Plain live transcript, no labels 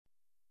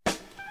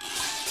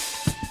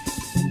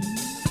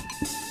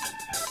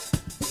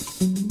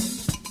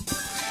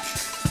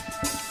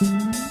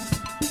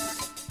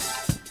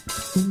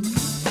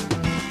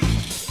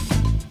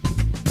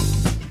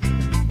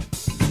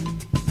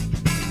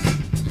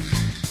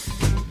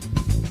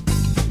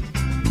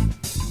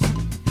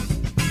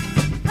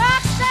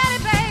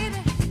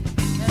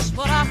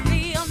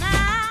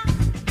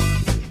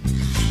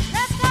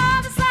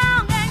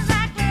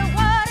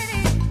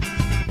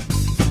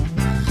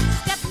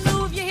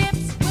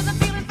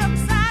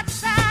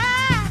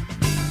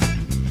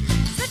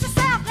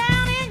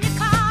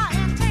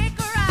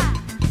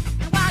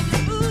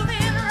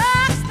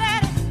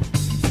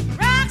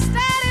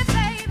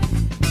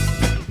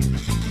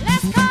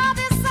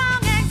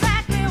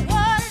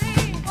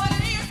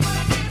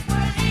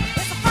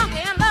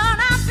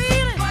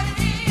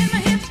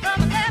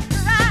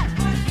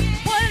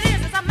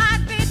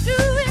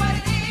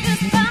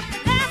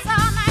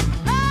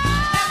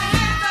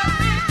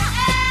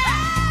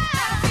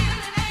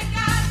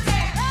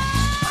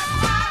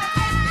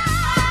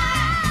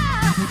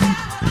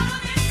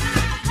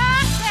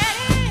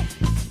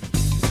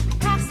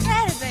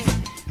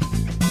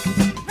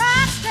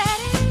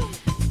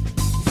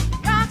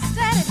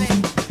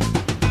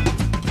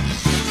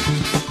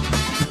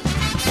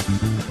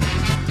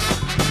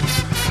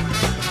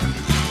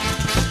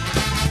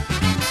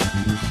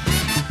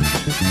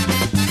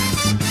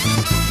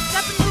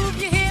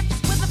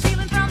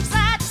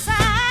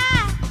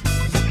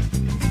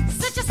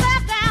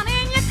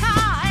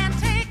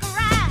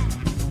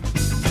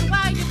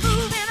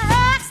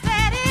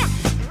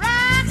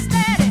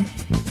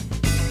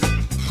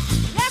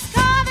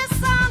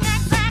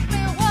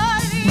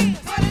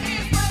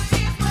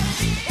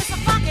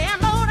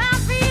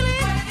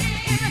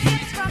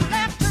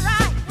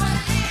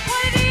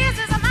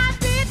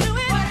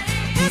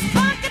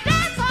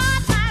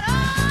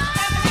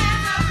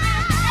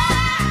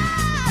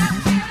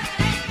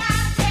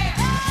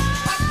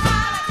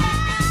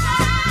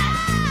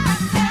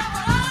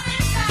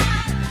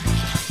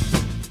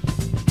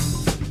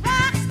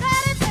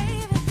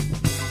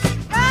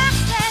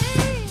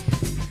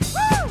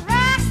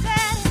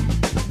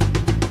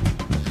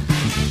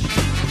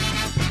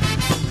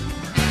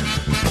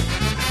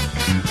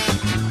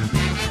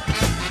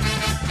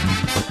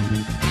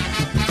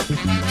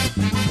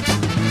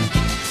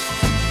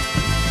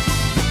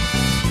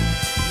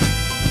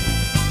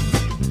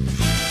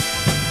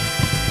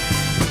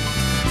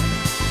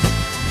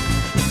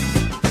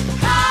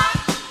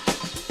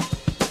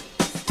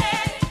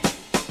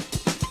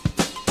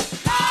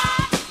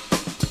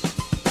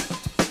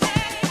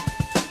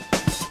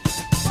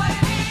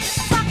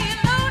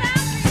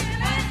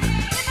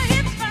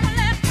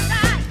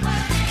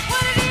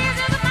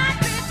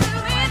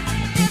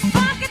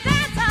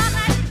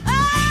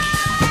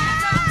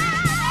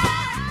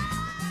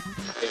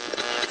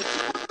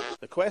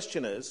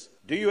question is,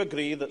 do you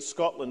agree that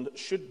Scotland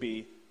should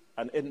be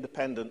an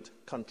independent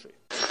country?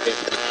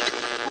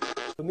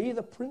 For me,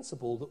 the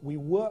principle that we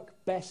work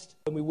best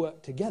when we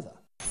work together.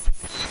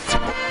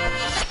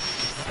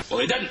 Well,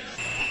 they didn't.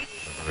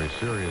 Very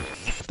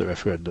serious. The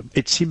referendum.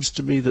 It seems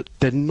to me that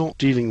they're not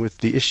dealing with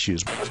the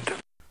issues.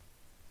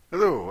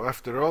 Hello,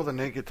 after all the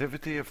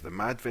negativity of the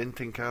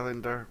MadVenting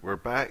calendar, we're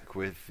back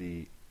with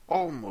the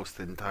almost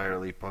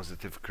entirely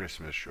positive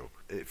Christmas show.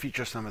 It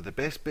features some of the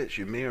best bits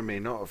you may or may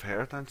not have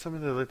heard and some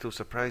of the little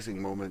surprising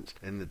moments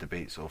in the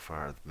debate so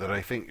far that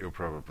I think you'll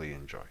probably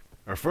enjoy.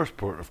 Our first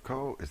port of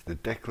call is the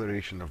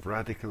Declaration of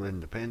Radical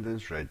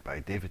Independence read by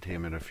David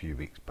Hayman a few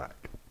weeks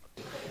back.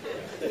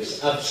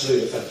 It's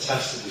absolutely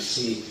fantastic to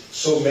see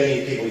so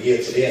many people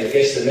here today, and I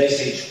guess the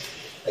message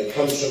that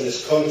comes from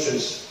this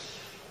conference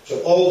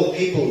to all the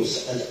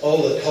peoples and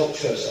all the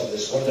cultures of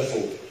this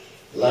wonderful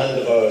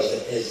land of ours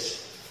that is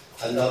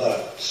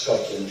another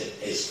Scotland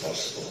is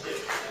possible.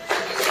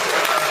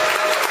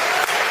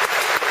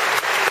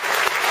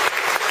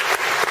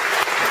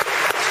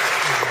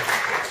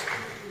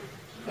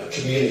 A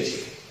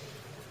community,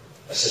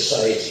 a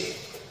society,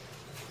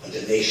 and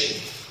a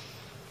nation,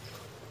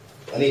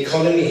 an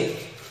economy,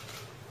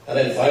 an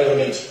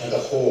environment, and a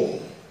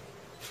home.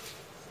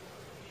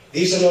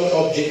 These are not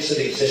objects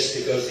that exist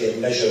because they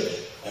are measured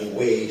and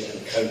weighed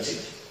and counted.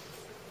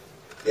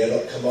 They are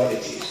not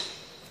commodities.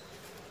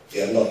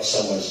 They are not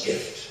someone's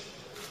gift.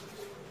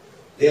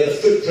 They are the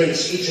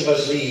footprints each of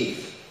us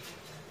leave.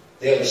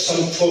 They are the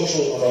sum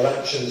total of our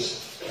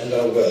actions and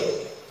our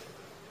will.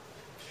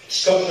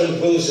 Scotland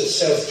wills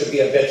itself to be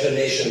a better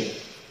nation,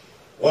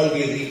 one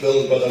we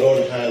rebuild with our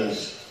own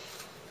hands.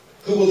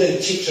 Who will then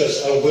teach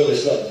us our will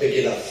is not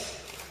big enough?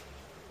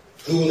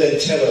 Who will then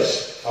tell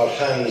us our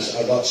hands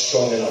are not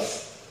strong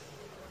enough,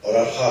 or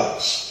our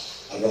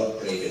hearts are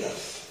not brave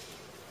enough?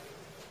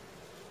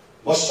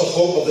 Must the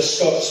hope of the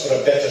Scots for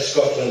a better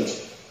Scotland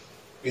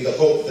be the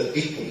hope of the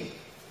beaten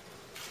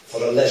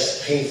for a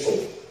less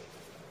painful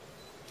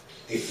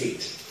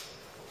defeat?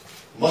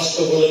 Must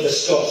the will of the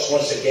Scots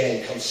once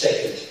again come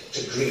second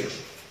to greed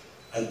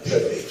and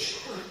privilege?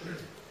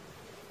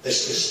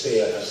 This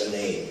despair has a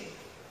name.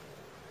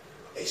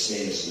 Its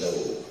name is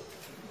no.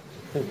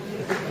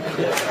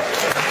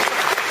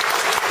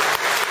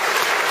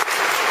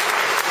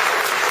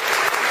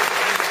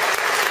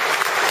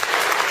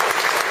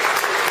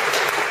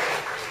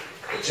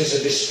 It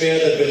is a despair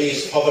that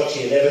believes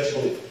poverty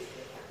inevitable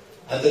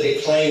and the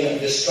decline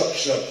and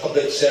destruction of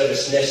public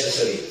service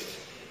necessary.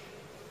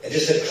 It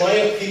is the cry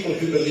of people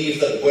who believe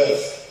that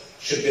wealth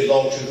should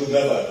belong to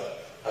whomever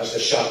has the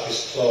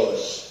sharpest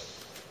claws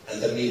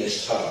and the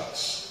meanest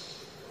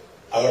hearts.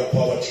 Our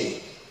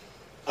poverty,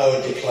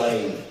 our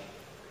decline,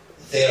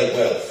 their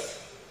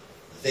wealth,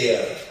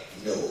 their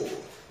no.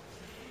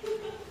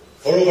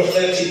 For over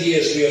 30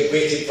 years we have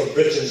waited for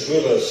Britain's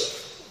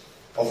rulers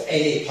of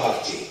any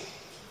party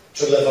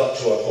to live up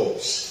to our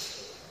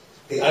hopes.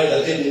 They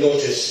either didn't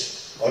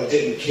notice or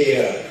didn't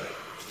care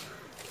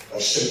or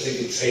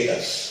simply betrayed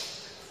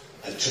us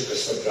and took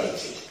us for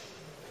granted.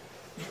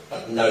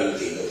 But now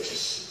they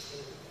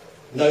notice.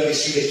 Now they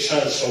see the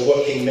chance for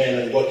working men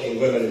and working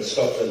women in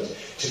Scotland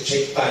to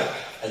take back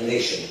a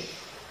nation.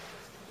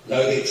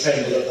 Now they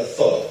tremble at the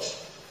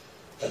thought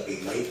that we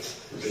might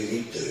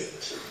really do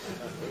it.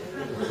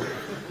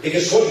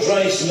 Because what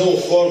drives no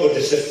forward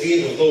is the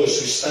fear of those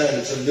who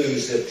stand to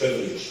lose their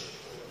privilege.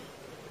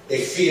 They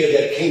fear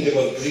their kingdom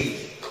of greed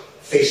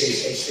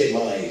faces its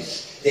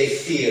demise. They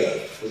fear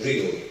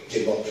real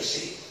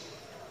democracy.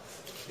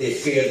 They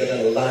fear that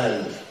in a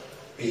land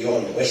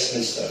beyond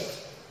Westminster,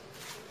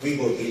 we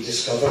will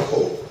rediscover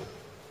hope.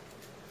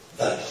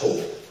 That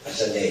hope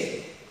has a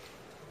name.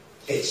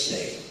 Its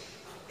name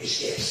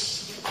is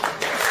yes.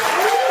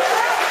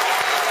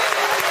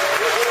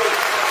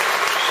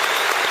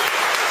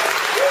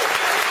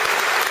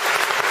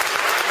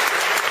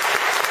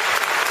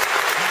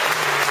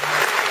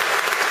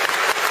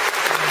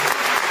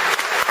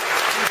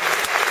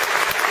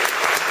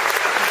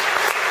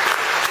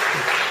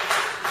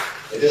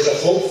 It is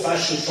a hope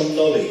fashioned from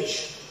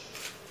knowledge.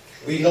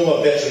 We know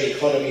a better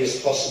economy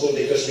is possible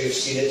because we have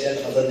seen it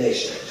in other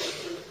nations.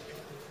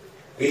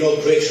 We know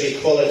greater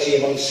equality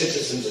among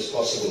citizens is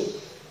possible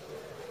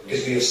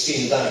because we have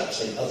seen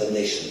that in other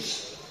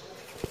nations.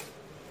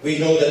 We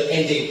know that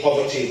ending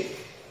poverty,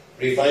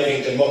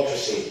 reviving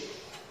democracy,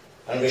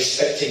 and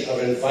respecting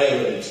our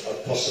environment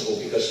are possible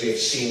because we have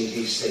seen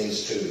these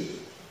things too.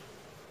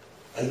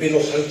 And we know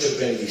how to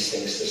bring these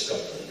things to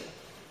Scotland.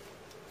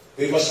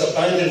 We must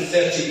abandon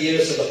 30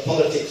 years of the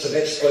politics of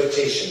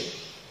exploitation,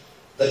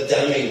 the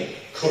damning,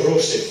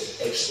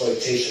 corrosive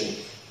exploitation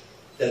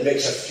that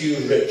makes a few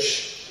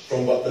rich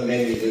from what the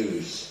many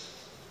lose.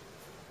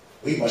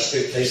 We must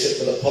replace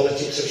it with a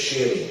politics of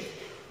sharing,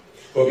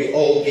 where we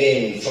all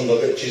gain from the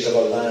riches of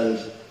our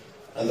land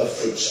and the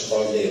fruits of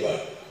our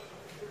labour.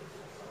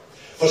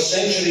 For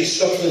centuries,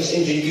 Scotland's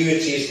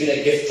ingenuity has been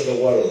a gift to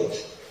the world.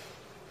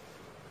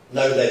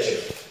 Now let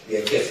it be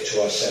a gift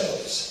to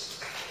ourselves.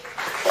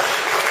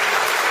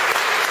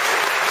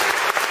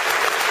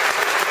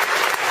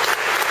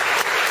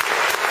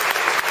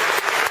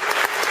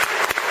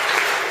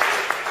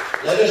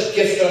 Let us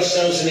gift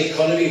ourselves an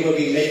economy where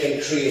we make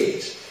and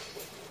create.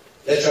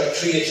 Let our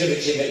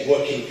creativity make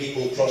working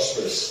people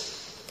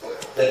prosperous.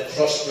 Let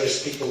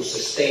prosperous people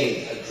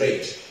sustain a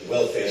great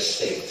welfare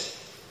state.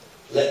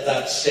 Let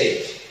that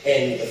state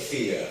end the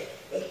fear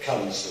that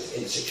comes with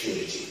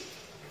insecurity.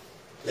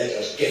 Let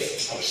us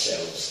gift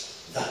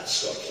ourselves that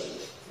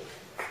Scotland.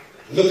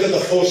 Look at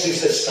the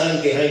forces that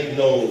stand behind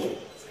no.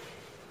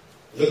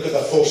 Look at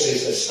the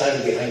forces that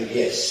stand behind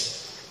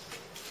yes.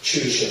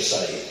 Choose your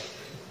side.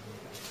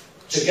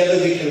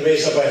 Together we can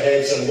raise up our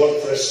heads and work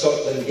for a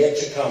Scotland yet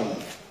to come,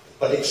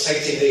 but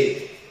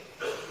excitingly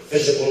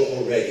visible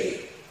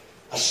already.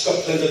 A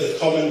Scotland of the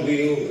common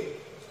weal,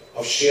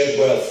 of shared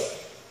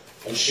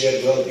wealth and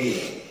shared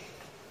well-being.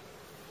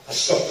 A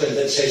Scotland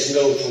that says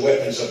no to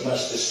weapons of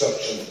mass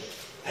destruction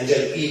and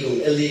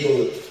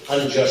illegal,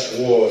 unjust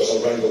wars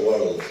around the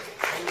world.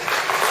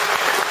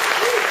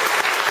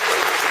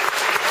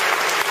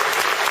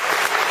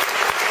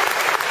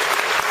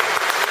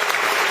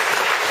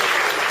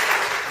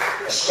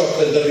 A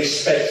Scotland that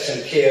respects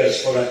and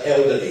cares for our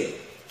elderly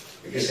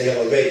because they have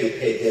already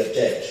paid their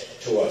debt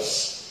to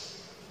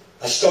us.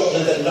 A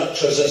Scotland that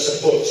nurtures and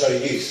supports our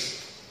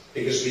youth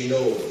because we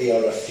know they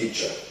are our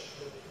future.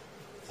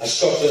 A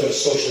Scotland of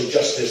social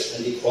justice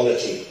and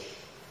equality.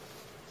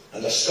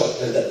 And a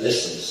Scotland that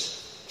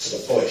listens to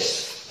the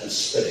voice and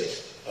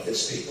spirit of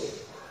its people.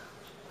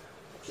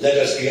 Let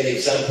us be an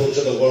example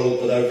to the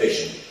world with our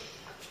vision.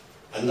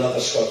 Another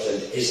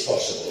Scotland is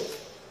possible.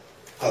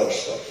 Our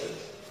Scotland.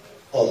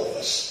 All of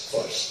us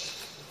first.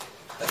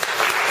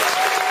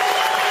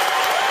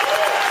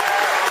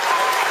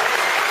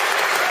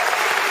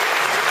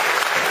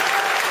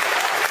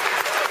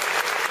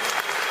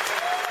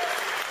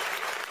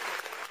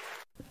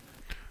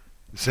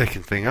 The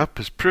second thing up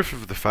is proof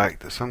of the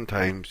fact that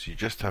sometimes you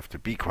just have to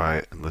be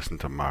quiet and listen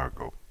to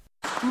Margot.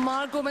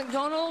 Margot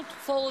MacDonald,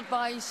 followed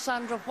by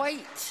Sandra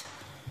White.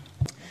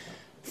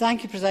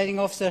 Thank you, Presiding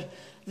Officer.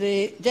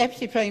 The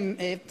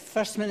Deputy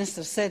First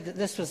Minister said that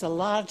this was a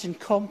large and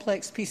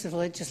complex piece of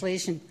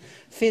legislation.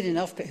 Fair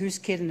enough, but who's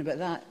caring about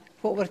that?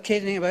 What we're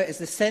caring about is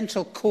the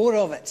central core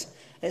of it.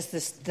 It's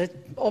the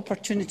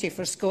opportunity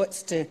for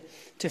Scots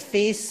to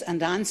face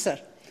and answer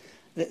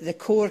the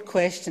core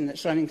question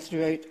that's running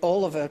throughout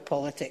all of our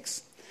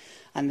politics.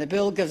 And the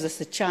bill gives us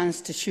the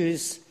chance to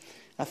choose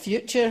a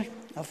future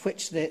of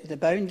which the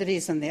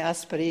boundaries and the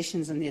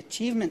aspirations and the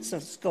achievements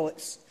of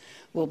Scots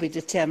will be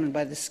determined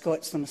by the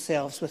Scots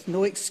themselves, with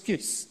no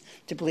excuse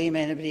to blame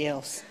anybody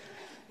else.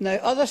 Now,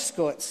 other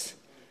Scots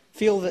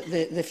feel that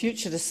the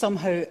future is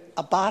somehow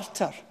a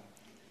barter.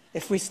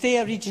 If we stay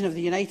a region of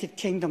the United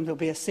Kingdom, there'll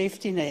be a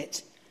safety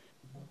net.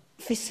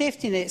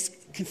 Safety nets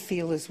can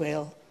fail as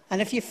well.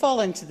 And if you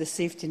fall into the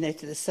safety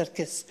net of the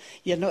circus,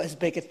 you're not as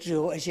big a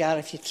draw as you are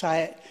if you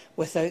try it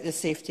without the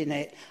safety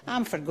net.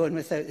 I'm for going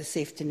without the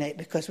safety net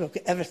because we've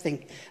got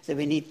everything that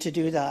we need to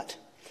do that.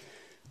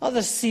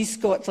 Others see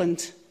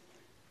Scotland,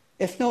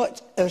 if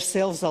not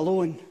ourselves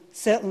alone,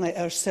 certainly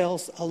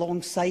ourselves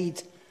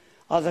alongside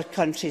other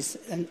countries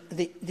and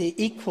the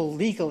equal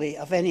legally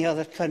of any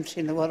other country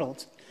in the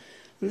world.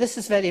 And this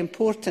is very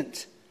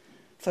important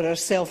for our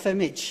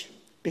self-image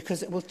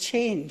because it will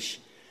change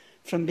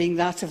from being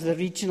that of the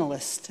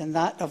regionalist and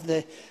that of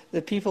the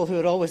people who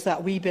are always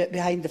that wee bit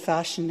behind the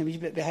fashion, a wee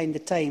bit behind the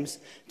times,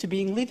 to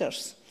being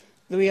leaders,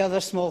 the way other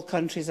small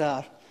countries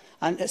are.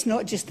 And it's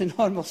not just the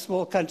normal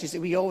small countries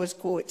that we always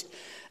quote.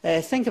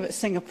 Think about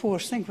Singapore,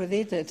 think what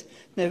they did.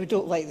 Now, we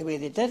don't like the way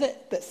they did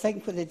it, but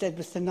think what they did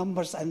with the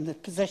numbers and the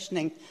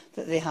positioning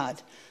that they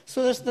had.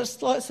 So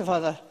there's lots of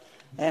other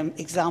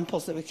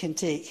examples that we can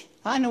take.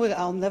 I know that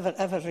I'll never,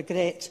 ever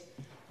regret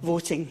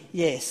voting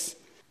yes.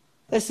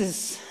 This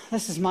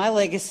is my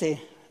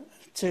legacy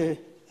to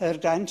our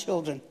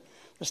grandchildren.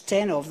 There's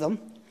 10 of them,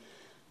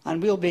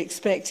 and we'll be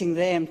expecting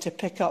them to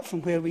pick up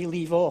from where we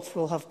leave off.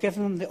 We'll have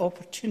given them the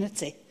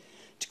opportunity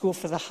to go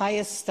for the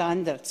highest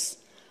standards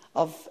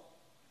of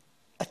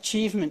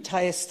achievement,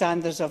 highest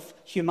standards of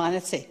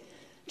humanity,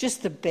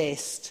 just the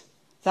best.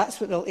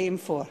 That's what they'll aim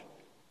for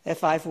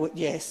if I vote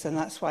yes, and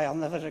that's why I'll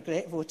never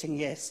regret voting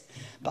yes.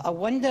 But I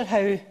wonder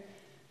how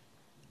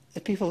the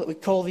people that we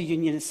call the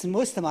unionists, and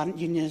most of them aren't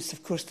unionists,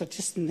 of course, they're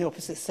just on the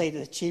opposite side of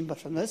the chamber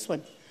from this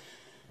one.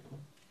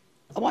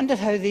 I wonder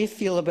how they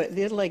feel about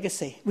their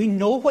legacy. We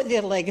know what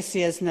their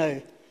legacy is now.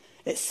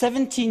 It's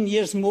 17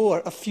 years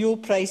more of fuel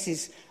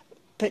prices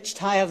pitched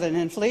higher than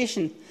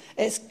inflation.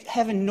 It's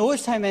heaven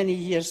knows how many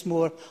years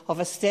more of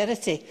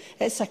austerity.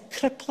 It's a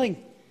crippling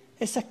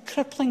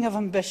of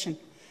ambition.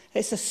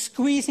 It's a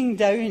squeezing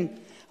down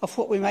of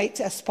what we might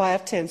aspire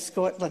to in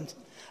Scotland.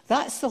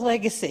 That's the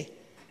legacy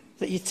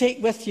that you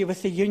take with you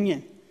with the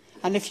union.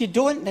 And if you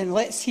don't, then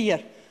let's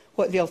hear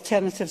what the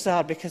alternatives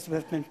are, because there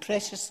have been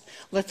precious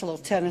little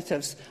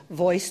alternatives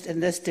voiced in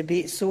this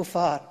debate so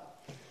far.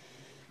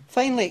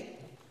 Finally,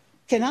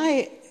 can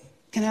I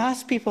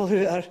ask people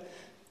who are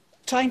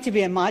trying to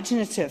be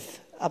imaginative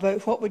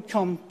about what would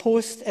come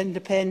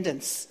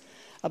post-independence,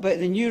 about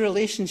the new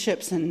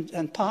relationships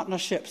and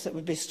partnerships that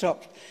would be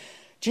struck,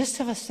 Just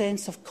have a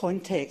sense of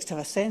context, have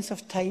a sense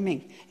of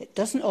timing. It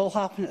doesn't all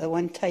happen at the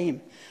one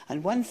time.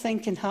 And one thing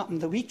can happen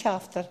the week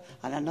after,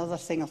 and another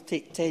thing will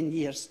take 10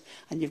 years.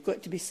 And you've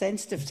got to be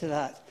sensitive to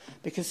that,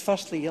 because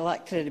firstly, you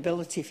lack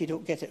credibility if you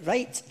don't get it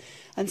right,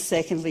 and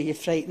secondly, you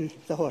frighten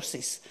the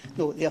horses.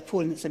 No, the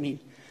opponents, I mean.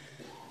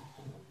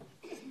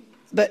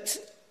 But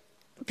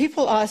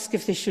people ask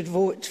if they should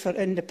vote for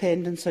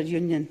independence or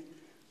union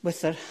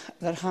with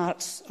their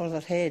hearts or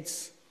their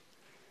heads.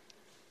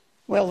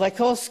 Well,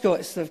 like all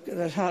Scots,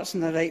 their hearts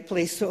in the right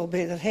place, so it'll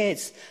be their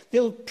heads.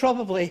 They'll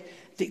probably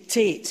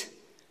dictate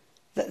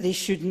that they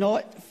should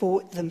not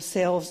vote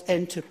themselves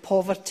into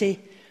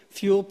poverty,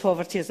 fuel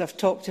poverty, as I've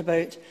talked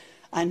about,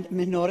 and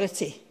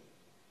minority.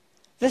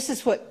 This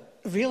is what,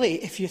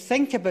 really, if you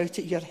think about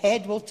it, your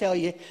head will tell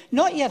you,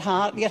 not your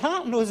heart. Your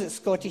heart knows that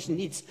Scottish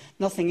needs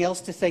nothing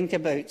else to think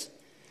about.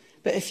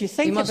 But if you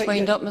think you must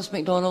wind up, Ms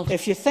MacDonald.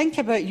 If you think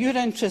about your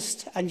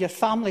interest and your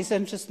family's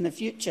interest in the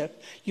future,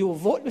 you will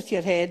vote with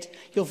your head,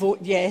 you'll vote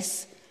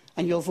yes,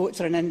 and you'll vote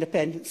for an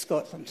independent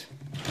Scotland.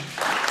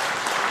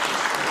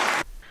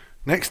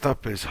 Next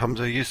up is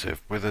Hamza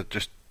Youssef with a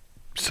just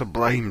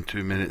sublime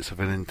 2 minutes of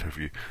an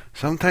interview.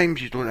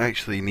 Sometimes you don't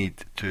actually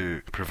need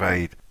to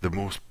provide the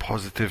most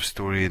positive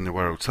story in the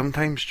world.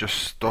 Sometimes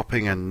just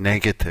stopping a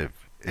negative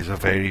is a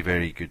very,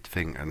 very good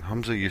thing, and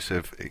Hamza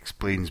Youssef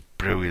explains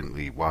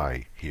brilliantly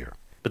why here.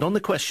 But on the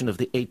question of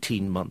the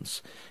 18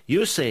 months,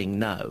 you're saying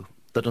now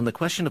that on the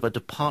question of a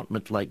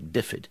department like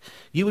DFID,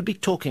 you would be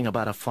talking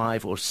about a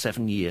 5 or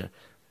 7 year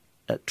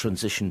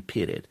transition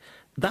period.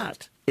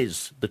 That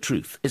is the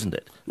truth, isn't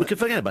it? We can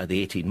forget about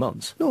the 18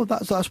 months. No,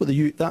 that's what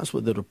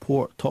the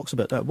report talks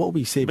about. What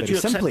we say very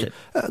simply.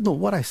 No,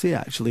 what I say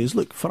actually is,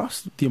 look, for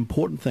us, the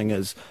important thing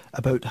is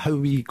about how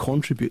we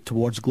contribute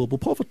towards global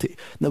poverty.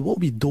 Now, what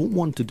we don't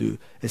want to do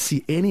is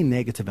see any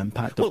negative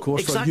impact, of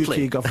course, exactly.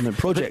 on UK government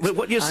projects. But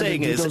what you're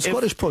saying is, on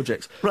Scottish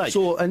projects. Right.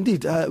 So,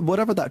 indeed,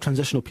 whatever that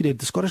transitional period,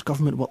 the Scottish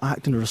government will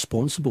act in a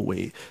responsible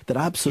way that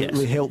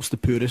absolutely helps the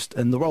poorest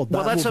in the world.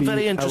 Well, that's a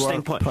very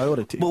interesting point.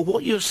 Priority. Well,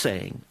 what you're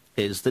saying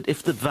is that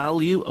if the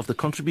value of the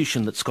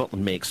contribution that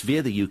Scotland makes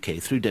via the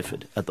UK through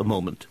DFID at the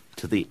moment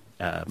to the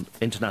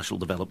international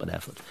development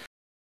effort,